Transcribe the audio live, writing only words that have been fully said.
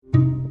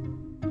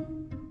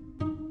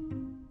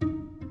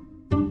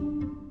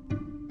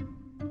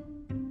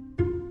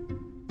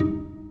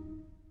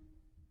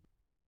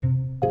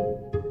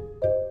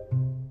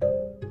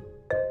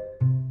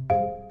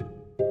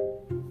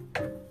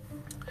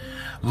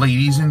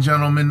Ladies and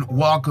gentlemen,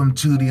 welcome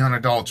to The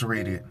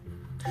Unadulterated.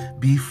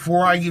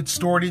 Before I get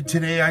started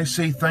today, I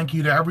say thank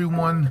you to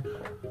everyone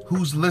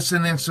who's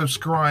listened and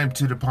subscribed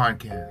to the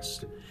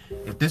podcast.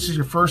 If this is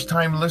your first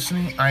time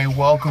listening, I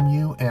welcome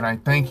you and I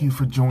thank you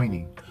for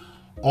joining.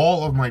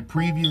 All of my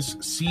previous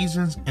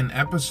seasons and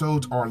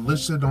episodes are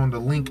listed on the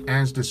link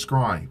as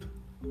described.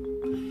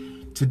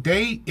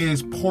 Today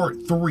is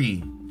part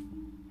 3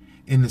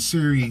 in the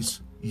series,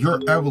 Your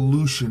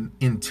Evolution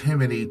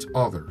Intimidates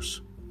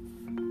Others.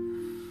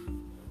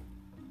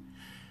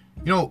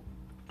 You know,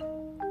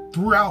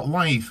 throughout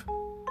life,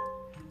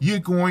 you're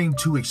going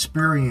to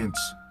experience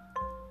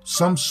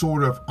some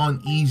sort of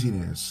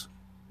uneasiness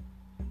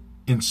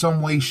in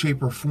some way,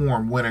 shape, or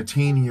form when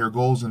attaining your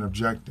goals and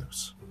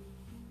objectives.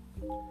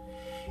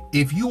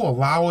 If you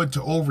allow it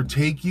to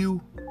overtake you,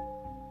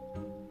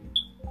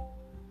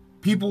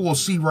 people will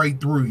see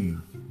right through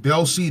you.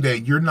 They'll see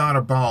that you're not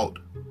about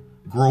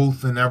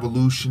growth and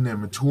evolution and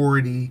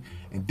maturity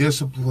and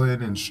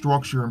discipline and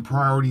structure and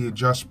priority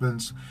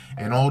adjustments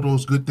and all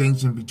those good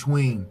things in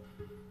between.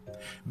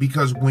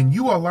 Because when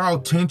you allow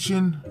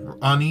tension or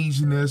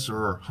uneasiness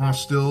or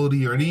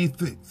hostility or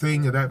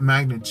anything of that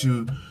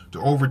magnitude to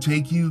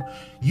overtake you,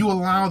 you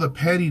allow the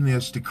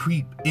pettiness to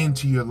creep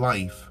into your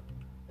life.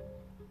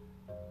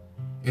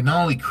 And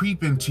not only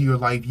creep into your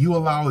life, you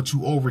allow it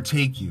to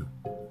overtake you.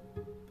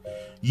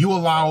 You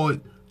allow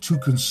it to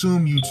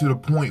consume you to the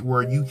point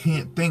where you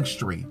can't think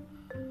straight.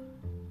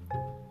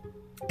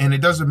 And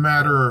it doesn't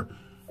matter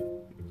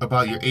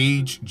about your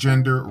age,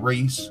 gender,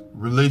 race,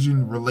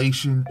 religion,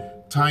 relation,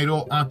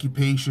 title,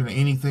 occupation, or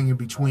anything in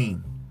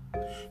between.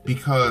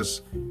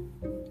 Because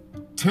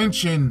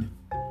tension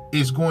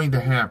is going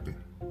to happen.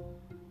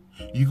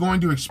 You're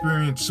going to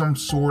experience some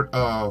sort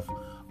of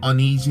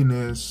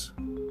uneasiness,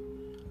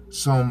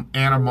 some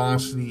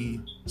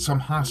animosity, some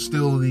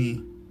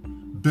hostility,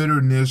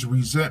 bitterness,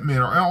 resentment,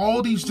 or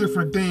all these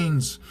different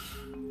things,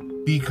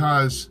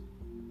 because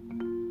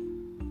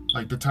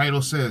like the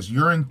title says,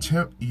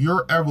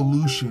 your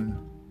evolution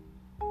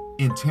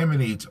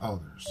intimidates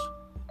others.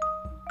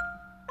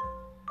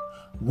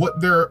 What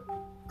they're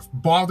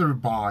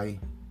bothered by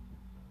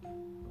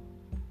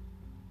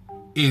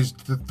is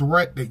the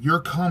threat that you're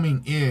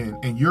coming in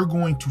and you're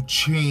going to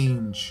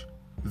change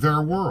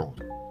their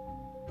world.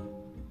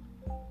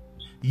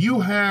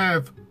 You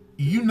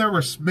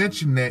never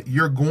mentioned that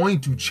you're going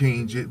to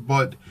change it,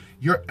 but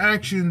your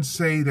actions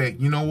say that,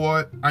 you know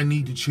what, I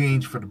need to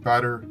change for the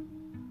better.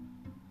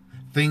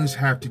 Things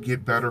have to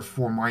get better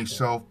for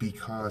myself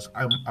because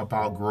I'm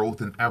about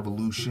growth and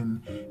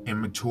evolution and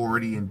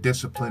maturity and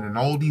discipline and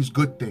all these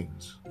good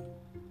things.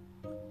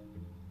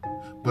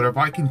 But if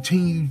I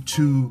continue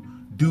to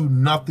do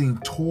nothing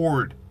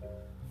toward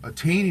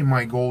attaining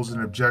my goals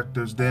and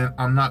objectives, then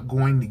I'm not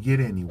going to get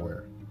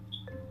anywhere.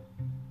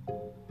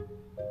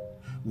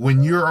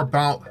 When you're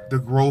about the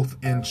growth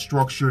and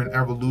structure and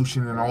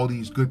evolution and all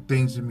these good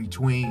things in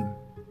between,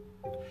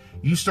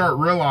 you start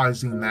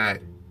realizing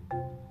that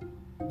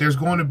there's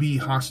going to be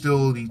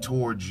hostility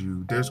towards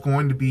you. There's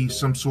going to be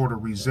some sort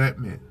of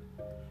resentment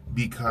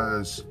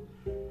because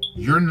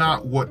you're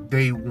not what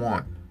they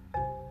want.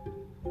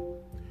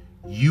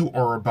 You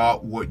are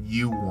about what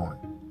you want.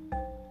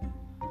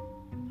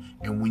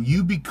 And when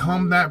you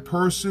become that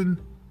person,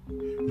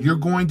 you're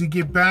going to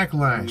get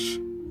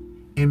backlash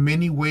in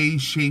many ways,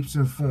 shapes,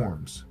 and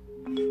forms,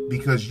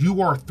 because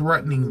you are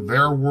threatening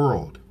their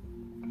world.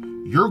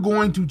 You're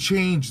going to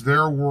change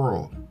their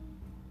world.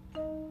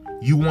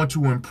 You want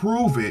to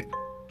improve it,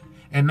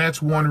 and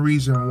that's one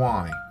reason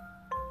why.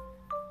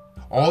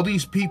 All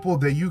these people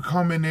that you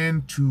coming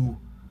in to,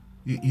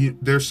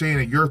 they're saying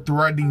that you're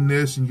threatening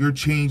this and you're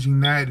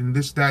changing that and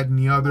this, that, and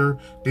the other.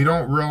 They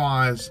don't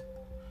realize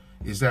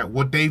is that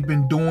what they've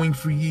been doing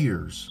for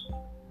years,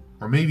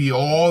 or maybe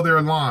all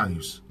their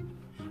lives,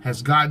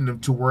 has gotten them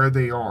to where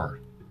they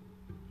are.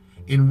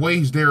 In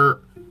ways they're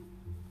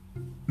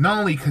not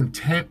only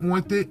content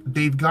with it,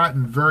 they've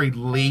gotten very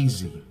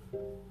lazy.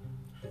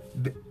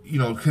 You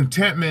know,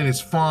 contentment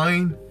is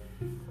fine,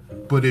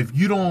 but if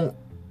you don't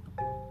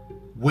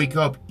wake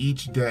up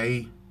each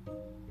day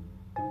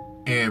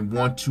and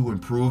want to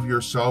improve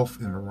yourself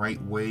in the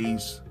right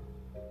ways,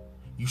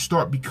 you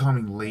start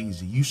becoming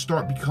lazy. You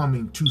start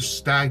becoming too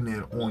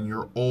stagnant on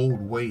your old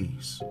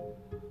ways.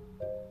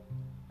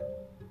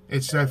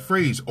 It's that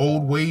phrase,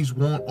 old ways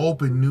won't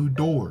open new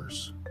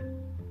doors.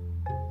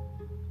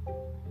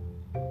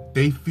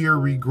 They fear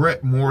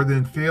regret more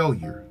than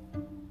failure.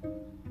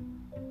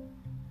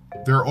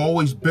 They're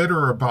always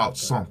bitter about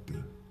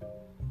something.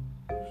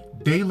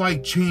 They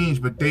like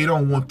change, but they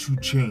don't want to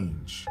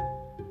change.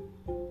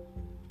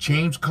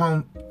 Change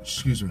comes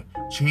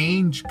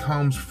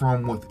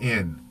from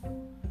within.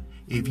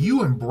 If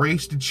you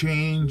embrace the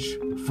change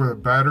for the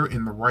better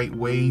in the right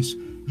ways,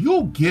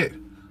 you'll get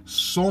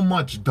so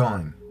much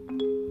done.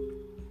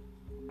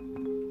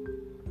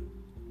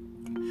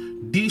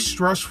 These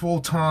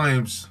stressful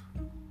times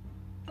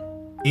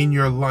in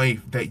your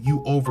life that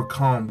you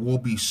overcome will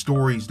be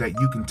stories that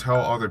you can tell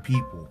other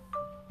people.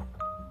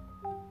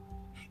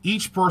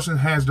 Each person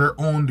has their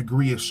own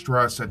degree of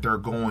stress that they're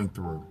going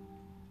through.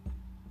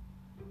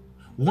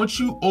 Once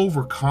you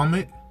overcome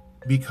it,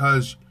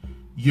 because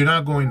you're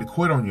not going to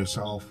quit on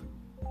yourself,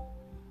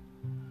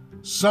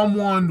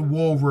 someone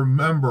will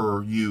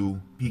remember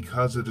you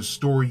because of the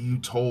story you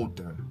told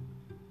them.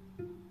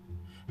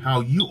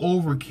 How you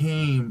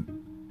overcame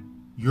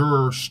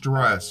your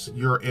stress,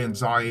 your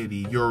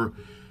anxiety,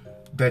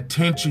 that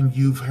tension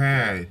you've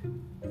had,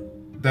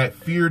 that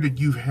fear that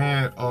you've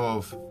had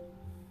of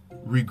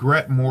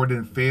regret more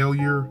than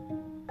failure,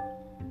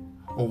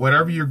 or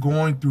whatever you're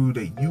going through,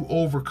 that you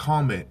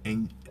overcome it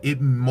and it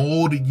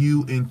molded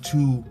you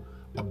into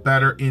a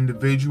better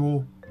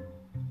individual.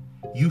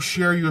 You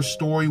share your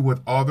story with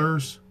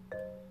others.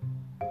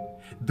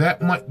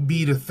 That might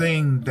be the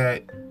thing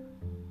that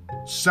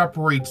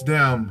separates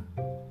them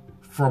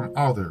from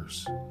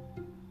others.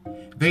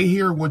 They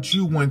hear what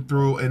you went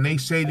through and they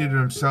say to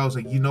themselves,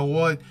 like, you know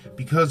what?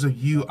 Because of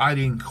you, I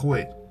didn't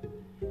quit.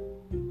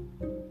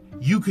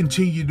 You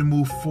continue to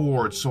move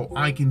forward, so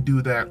I can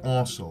do that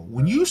also.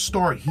 When you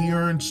start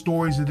hearing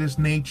stories of this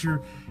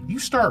nature, you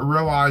start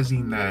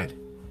realizing that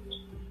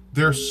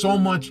there's so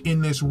much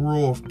in this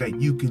world that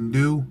you can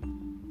do,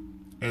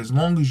 as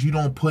long as you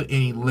don't put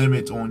any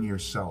limits on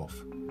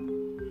yourself.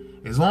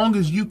 As long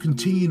as you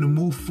continue to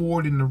move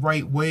forward in the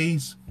right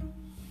ways,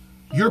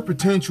 your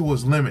potential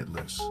is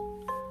limitless.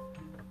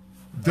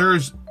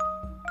 There's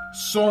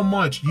so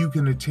much you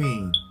can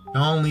attain.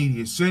 Not only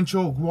the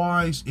essential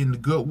wise in the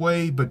good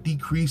way, but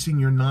decreasing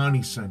your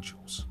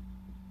non-essentials.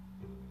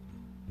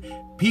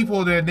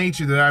 People of that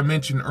nature that I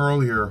mentioned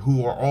earlier,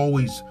 who are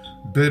always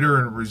bitter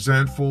and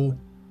resentful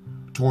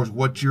towards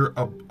what you're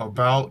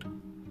about,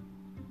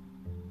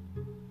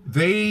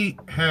 they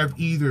have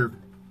either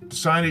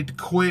decided to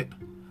quit,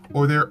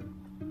 or they're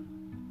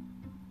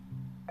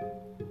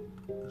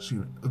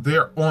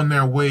on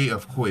their way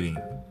of quitting.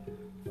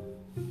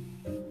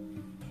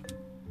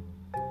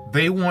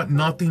 They want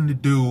nothing to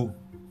do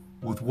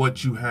with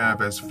what you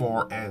have as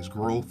far as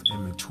growth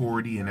and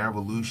maturity and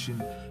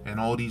evolution and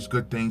all these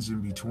good things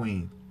in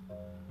between.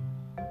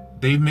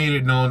 They've made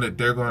it known that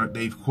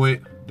they've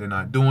quit, they're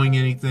not doing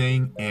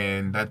anything,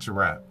 and that's a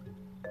wrap.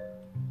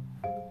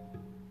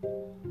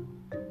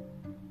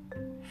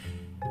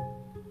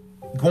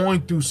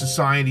 Going through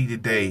society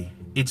today,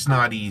 it's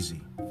not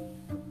easy.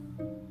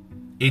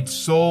 It's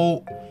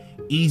so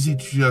easy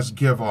to just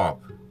give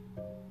up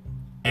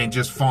and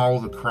just follow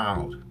the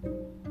crowd.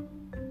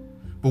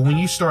 But when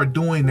you start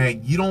doing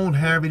that, you don't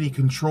have any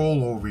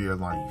control over your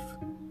life.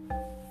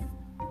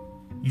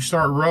 You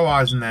start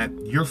realizing that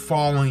you're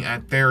following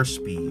at their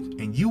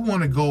speed and you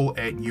want to go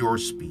at your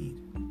speed.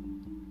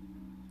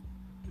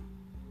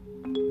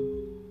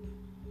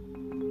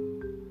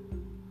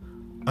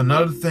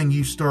 Another thing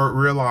you start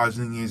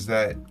realizing is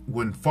that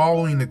when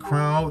following the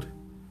crowd,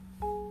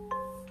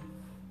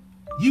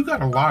 you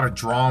got a lot of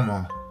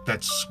drama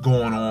that's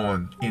going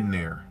on in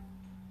there.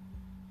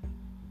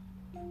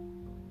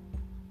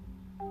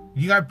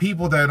 You got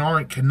people that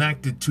aren't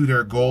connected to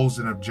their goals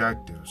and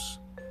objectives.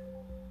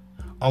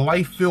 A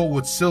life filled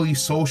with silly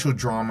social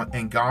drama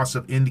and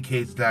gossip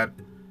indicates that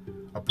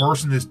a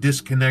person is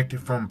disconnected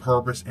from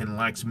purpose and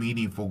lacks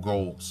meaningful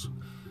goals.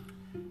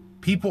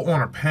 People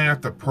on a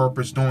path of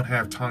purpose don't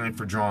have time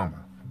for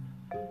drama.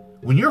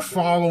 When you're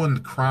following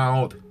the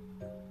crowd,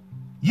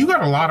 you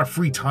got a lot of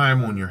free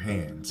time on your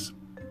hands.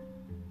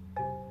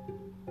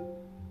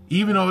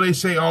 Even though they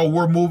say, oh,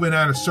 we're moving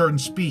at a certain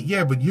speed.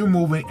 Yeah, but you're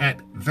moving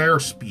at their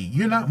speed.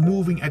 You're not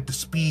moving at the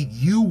speed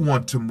you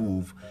want to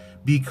move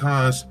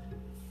because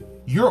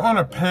you're on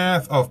a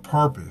path of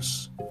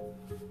purpose.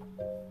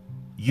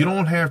 You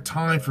don't have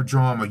time for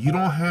drama. You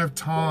don't have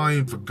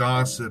time for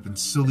gossip and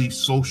silly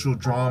social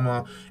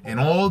drama and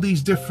all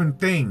these different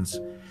things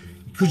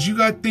because you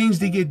got things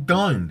to get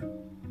done.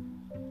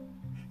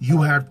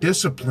 You have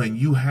discipline.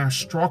 You have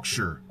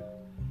structure.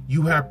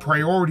 You have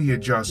priority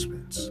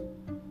adjustments.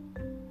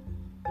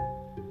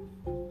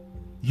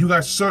 You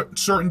got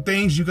certain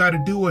things you got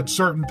to do at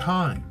certain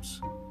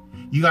times.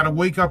 You got to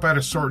wake up at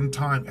a certain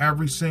time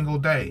every single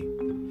day.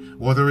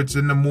 Whether it's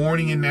in the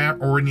morning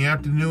or in the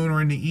afternoon or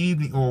in the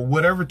evening or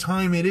whatever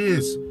time it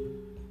is.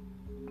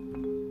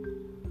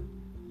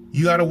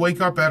 You got to wake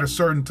up at a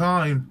certain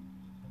time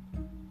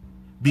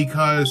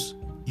because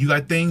you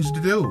got things to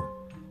do.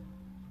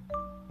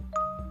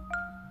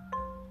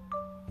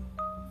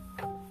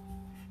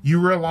 You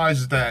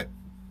realize that,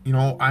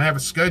 I have a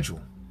schedule.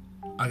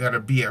 I got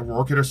to be at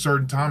work at a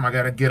certain time. I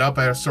got to get up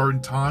at a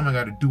certain time. I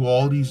got to do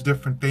all these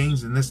different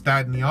things and this,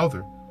 that, and the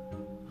other.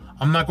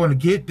 I'm not going to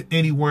get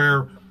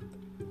anywhere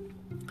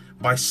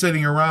by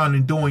sitting around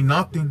and doing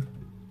nothing.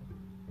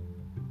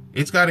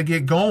 It's got to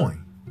get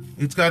going.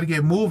 It's got to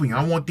get moving.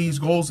 I want these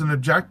goals and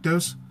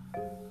objectives.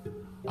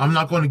 I'm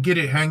not going to get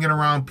it hanging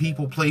around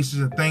people, places,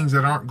 and things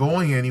that aren't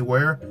going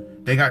anywhere.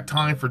 They got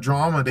time for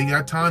drama. They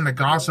got time to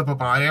gossip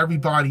about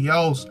everybody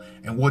else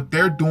and what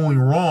they're doing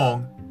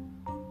wrong.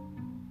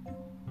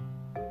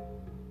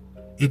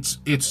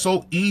 It's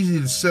so easy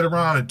to sit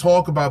around and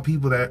talk about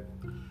people that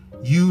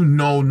you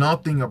know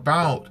nothing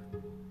about.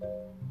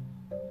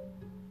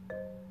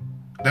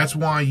 That's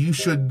why you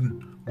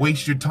shouldn't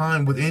waste your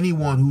time with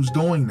anyone who's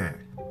doing that.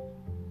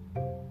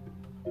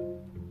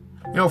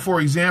 You know,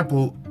 for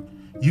example,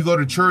 you go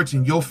to church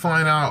and you'll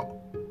find out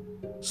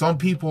some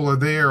people are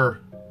there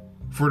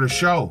for the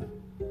show.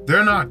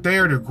 They're not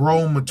there to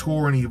grow,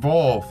 mature, and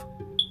evolve.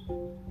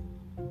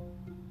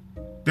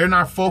 They're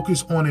not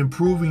focused on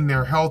improving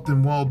their health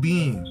and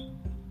well-being.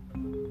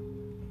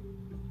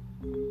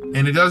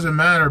 And it doesn't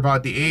matter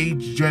about the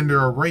age, gender,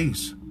 or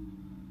race.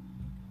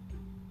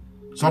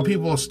 Some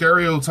people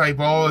stereotype,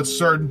 oh, it's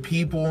certain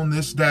people and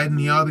this, that, and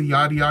the other,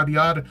 yada, yada,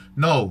 yada.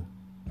 No,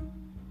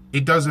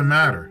 it doesn't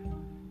matter.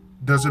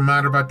 It doesn't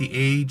matter about the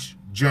age,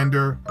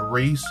 gender, or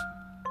race.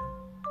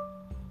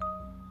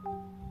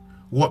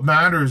 What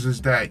matters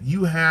is that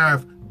you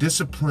have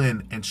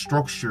discipline and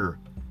structure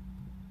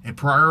and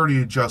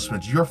priority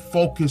adjustments. You're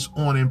focused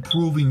on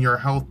improving your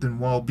health and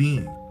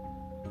well-being.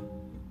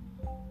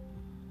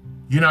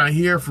 You're not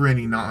here for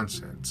any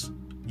nonsense.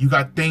 You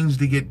got things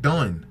to get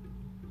done.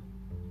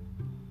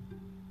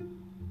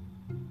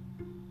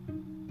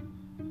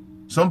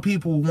 Some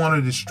people want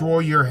to destroy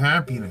your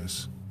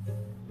happiness.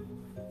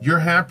 You're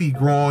happy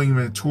growing,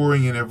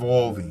 maturing, and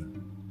evolving.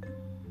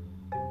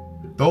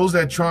 Those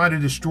that try to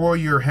destroy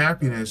your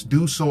happiness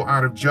do so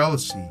out of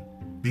jealousy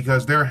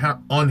because they're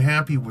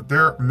unhappy with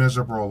their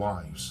miserable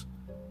lives.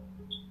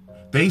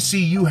 They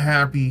see you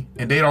happy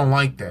and they don't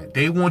like that.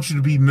 They want you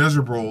to be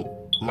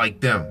miserable like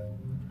them.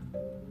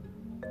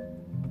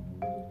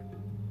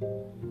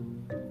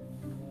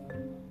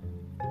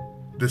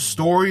 The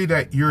story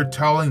that you're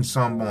telling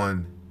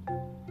someone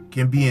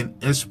can be an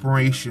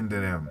inspiration to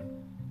them.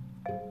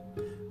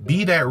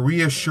 Be that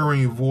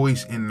reassuring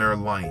voice in their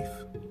life.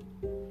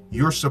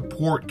 Your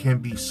support can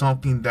be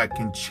something that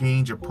can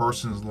change a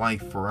person's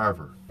life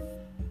forever.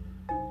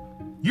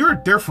 You're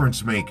a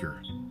difference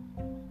maker.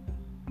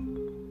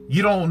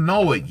 You don't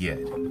know it yet.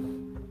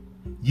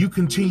 You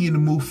continue to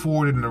move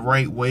forward in the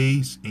right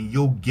ways and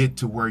you'll get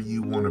to where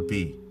you want to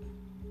be.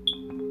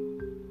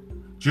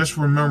 Just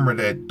remember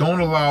that don't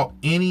allow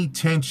any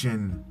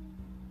tension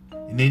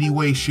in any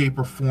way, shape,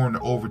 or form to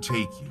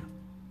overtake you.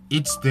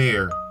 It's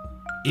there.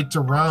 It's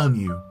around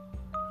you.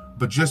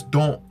 But just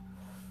don't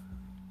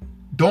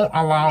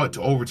allow it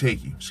to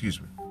overtake you. Excuse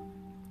me.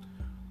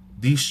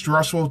 These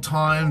stressful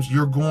times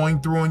you're going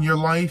through in your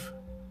life,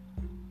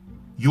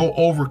 you'll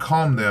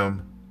overcome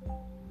them.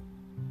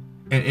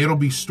 And it'll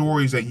be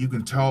stories that you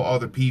can tell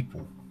other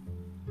people.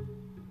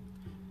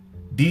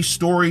 These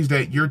stories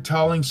that you're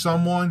telling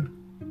someone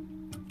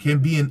can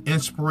be an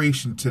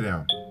inspiration to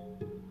them.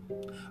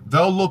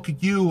 They'll look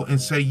at you and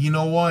say, you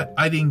know what?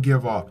 I didn't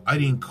give up. I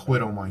didn't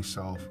quit on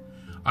myself.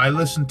 I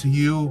listened to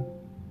you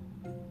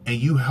and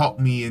you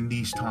helped me in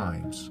these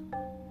times.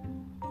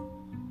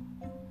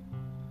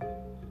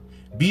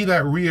 Be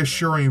that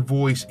reassuring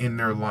voice in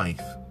their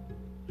life.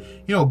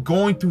 You know,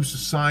 going through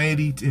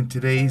society in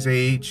today's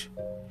age,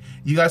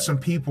 you got some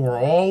people who are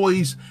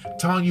always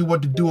telling you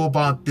what to do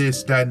about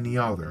this, that, and the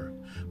other.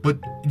 But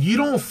you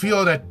don't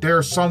feel that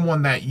there's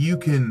someone that you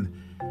can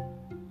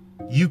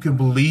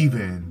believe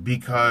in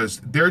because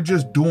they're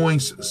just doing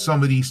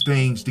some of these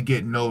things to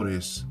get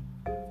noticed.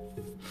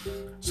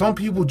 Some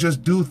people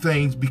just do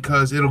things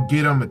because it'll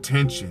get them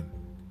attention.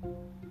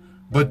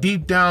 But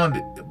deep down,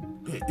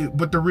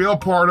 but the real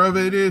part of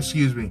it is,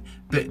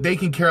 they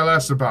can care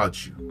less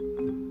about you.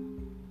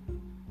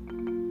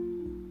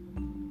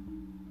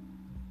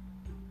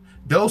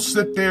 They'll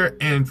sit there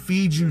and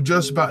feed you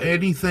just about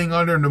anything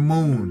under the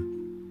moon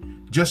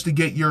just to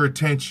get your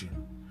attention,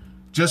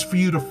 just for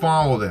you to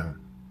follow them.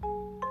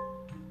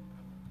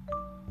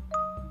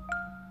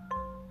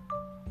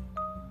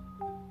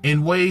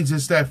 In ways,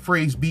 it's that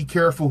phrase, be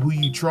careful who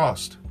you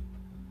trust.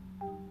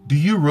 Do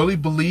you really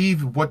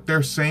believe what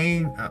they're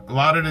saying a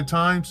lot of the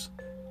times?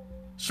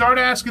 Start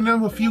asking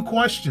them a few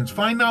questions.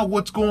 Find out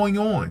what's going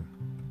on.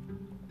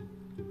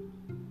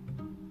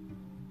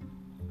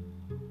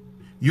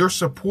 Your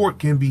support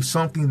can be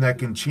something that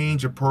can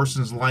change a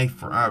person's life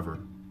forever.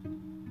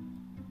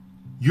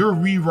 You're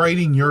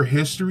rewriting your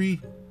history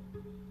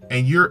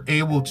and you're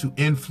able to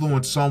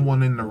influence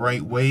someone in the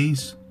right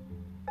ways.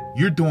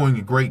 You're doing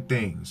great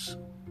things.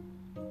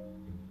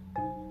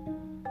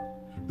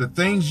 The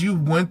things you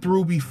went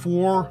through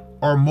before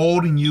are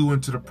molding you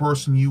into the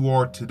person you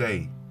are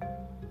today.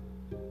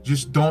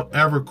 Just don't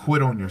ever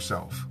quit on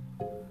yourself.